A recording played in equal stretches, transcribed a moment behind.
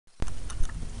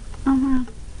around.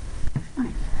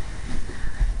 Okay.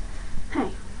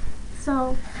 Hey,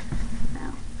 so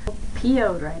now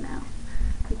PO'd right now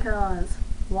because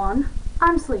 1,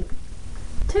 I'm sleepy.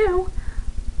 2,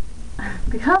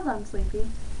 because I'm sleepy,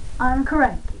 I'm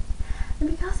cranky. And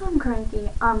because I'm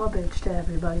cranky, I'm a bitch to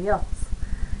everybody else.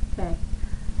 Okay.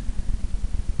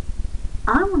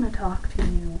 I want to talk to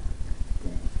you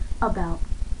today about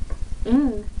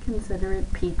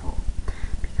inconsiderate people.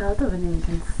 Because of an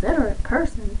inconsiderate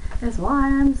person is why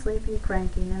I'm sleepy,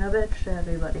 cranky, and a bitch to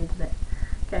everybody today.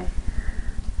 Okay.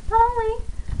 Not only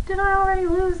did I already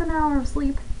lose an hour of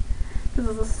sleep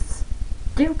because of this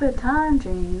stupid time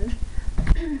change,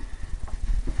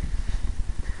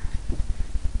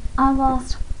 I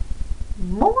lost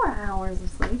more hours of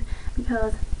sleep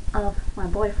because of my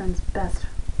boyfriend's best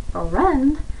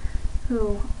friend,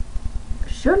 who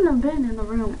shouldn't have been in the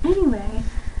room anyway,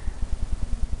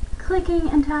 clicking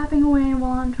and tapping away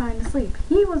while I'm trying to sleep.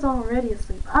 He was already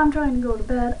asleep. I'm trying to go to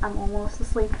bed. I'm almost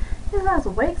asleep. His ass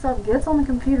wakes up, gets on the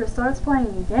computer, starts playing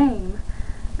a game,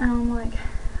 and I'm like,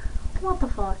 what the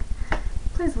fuck?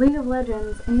 Plays League of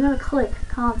Legends, and you gotta click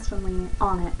constantly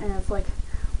on it, and it's like,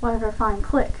 whatever, fine,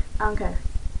 click. I don't care.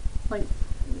 Like,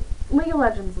 League of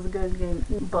Legends is a good game,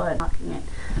 but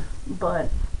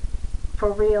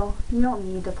for real, you don't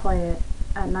need to play it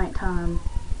at nighttime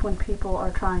when people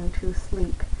are trying to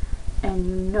sleep and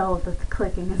you know that the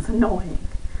clicking is annoying.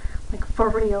 Like, for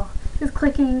real. It's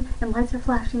clicking and lights are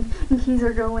flashing and keys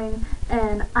are going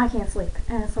and I can't sleep.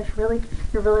 And it's like, really?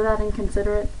 You're really that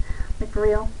inconsiderate? Like, for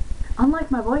real?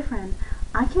 Unlike my boyfriend,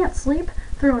 I can't sleep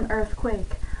through an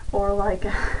earthquake or like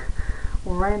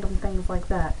random things like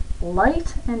that.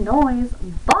 Light and noise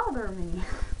bother me.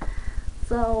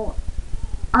 So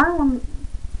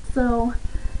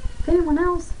if anyone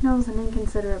else knows an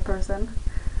inconsiderate person,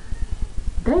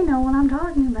 they know what I'm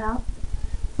talking about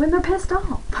when they're pissed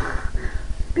off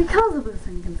because of this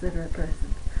inconsiderate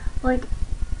person. Like,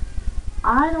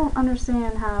 I don't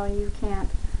understand how you can't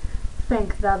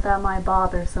think that that might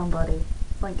bother somebody.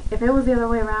 Like, if it was the other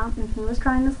way around and he was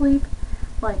trying to sleep,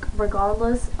 like,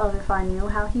 regardless of if I knew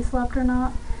how he slept or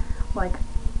not, like,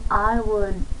 I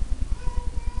would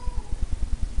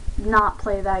not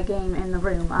play that game in the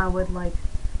room. I would, like,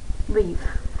 leave.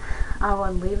 I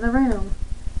would leave the room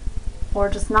or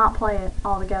just not play it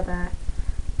altogether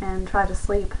and try to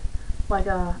sleep like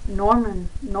a Norman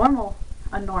human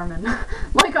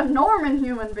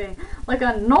being. Like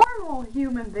a normal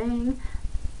human being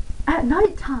at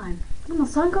nighttime. When the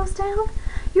sun goes down,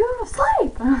 you go to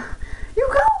sleep. You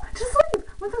go to sleep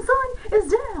when the sun is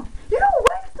down. You don't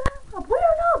wake them up. We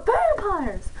are not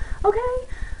vampires, okay?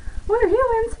 We're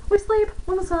humans. We sleep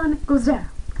when the sun goes down,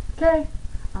 okay?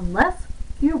 Unless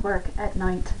you work at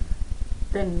night,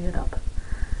 then you get up.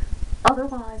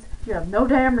 Otherwise, you have no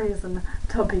damn reason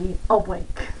to be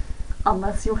awake.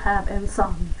 Unless you have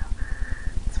insomnia.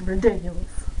 It's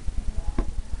ridiculous.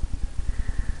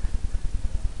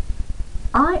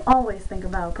 I always think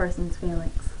about a person's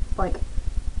feelings. Like,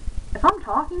 if I'm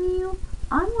talking to you,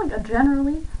 I'm like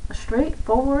generally a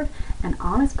straightforward and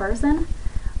honest person,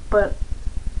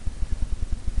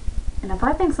 and if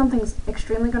I think something's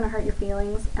extremely going to hurt your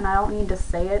feelings and I don't need to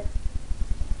say it,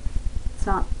 it's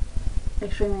not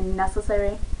extremely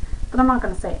necessary, but I'm not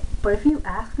going to say it. But if you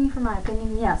ask me for my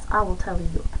opinion, yes, I will tell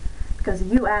you, because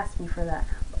you asked me for that.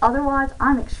 Otherwise,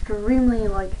 I'm extremely,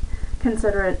 like,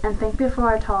 considerate and think before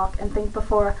I talk and think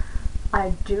before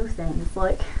I do things.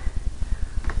 Like,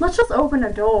 let's just open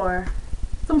a door.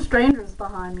 Some strangers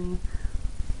behind me.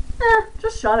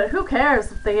 Just shut it. Who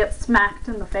cares if they get smacked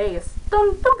in the face?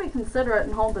 Don't be considerate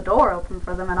and hold the door open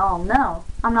for them at all. No,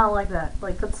 I'm not like that.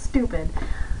 Like, that's stupid.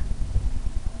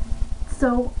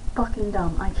 So fucking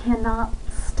dumb. I cannot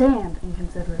stand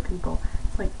inconsiderate people.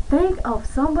 It's like, think of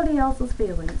somebody else's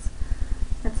feelings.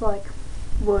 It's like,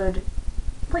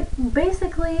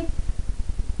 basically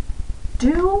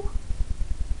do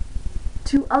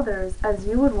to others as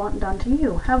you would want done to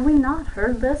you. Have we not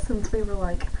heard this since we were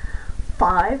like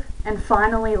 5 and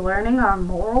finally learning our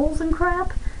morals and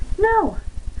crap? No.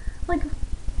 Like,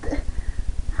 we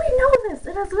know this.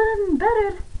 It has been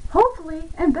embedded, hopefully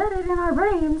embedded in our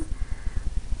brains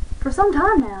for some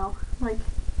time now. Like,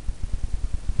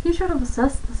 he should have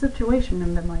assessed the situation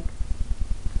and been like,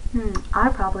 I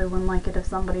probably wouldn't like it if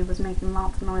somebody was making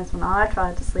lots of noise when I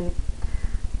tried to sleep.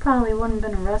 Probably wouldn't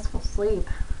have been a restful sleep.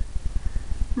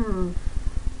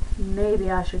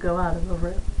 Maybe I should go out of the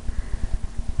room.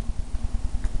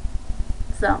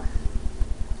 So,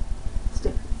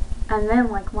 stupid. And then,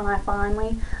 like, when I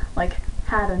finally, like,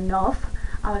 had enough,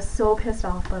 I was so pissed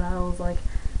off, but I was like,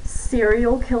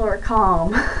 serial killer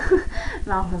calm.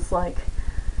 And I was like,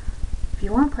 if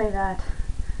you want to play that,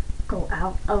 go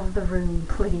out of the room,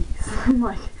 please.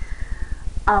 Like,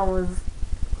 I was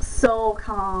so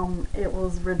calm, it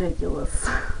was ridiculous.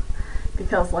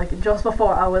 Because, like, just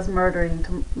before I was muttering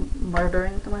to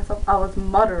myself, I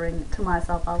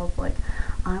was like,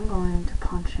 I'm going to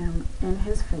punch him in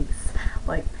his face.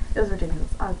 Like, it was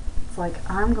ridiculous. It's like,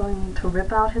 I'm going to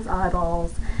rip out his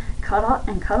eyeballs, cut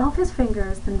off his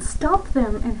fingers, then stuff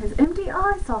them in his empty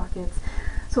eye sockets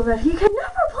so that he can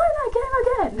never play that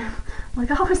game again.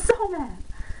 Like, I was so mad.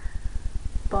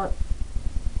 But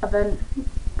I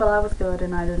was good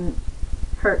and I didn't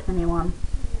hurt anyone.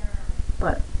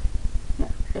 But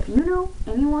yeah, if you know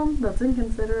anyone that's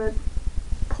inconsiderate,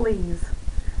 please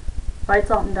write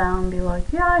something down and be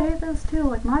like, yeah, I hate this too.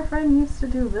 Like, my friend used to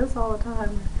do this all the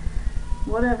time.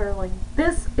 Whatever. Like,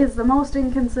 this is the most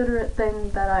inconsiderate thing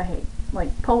that I hate.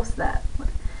 Like, post that.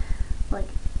 Like,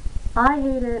 I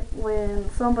hate it when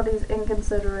somebody's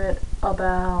inconsiderate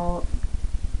about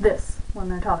this when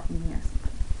they're talking to me or something.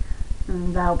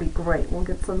 And that'll be great. We'll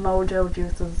get some mojo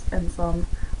juices and some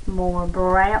more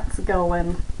Brants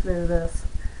going through this.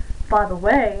 By the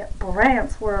way,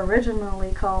 Brants were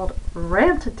originally called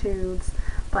Rantitudes,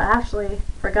 but Ashley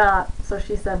forgot, so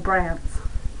she said Brants.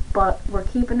 But we're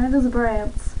keeping it as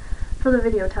Brants for the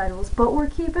video titles, but we're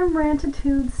keeping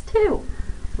Rantitudes too.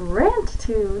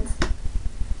 Rantitudes,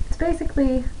 it's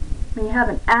basically when you have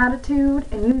an attitude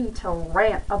and you need to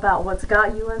rant about what's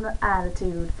got you in the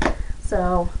attitude.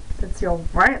 So it's your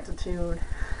rantitude.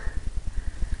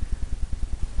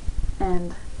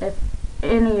 And if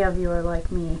any of you are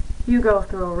like me, you go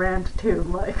through a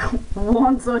rantitude like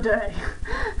once a day.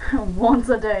 Once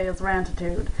a day is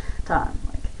rantitude time.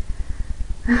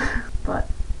 But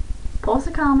post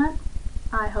a comment.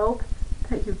 I hope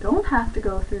that you don't have to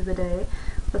go through the day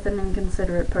with an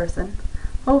inconsiderate person.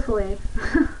 Hopefully,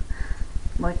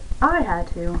 like I had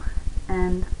to.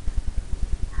 And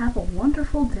have a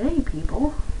wonderful day,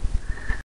 people.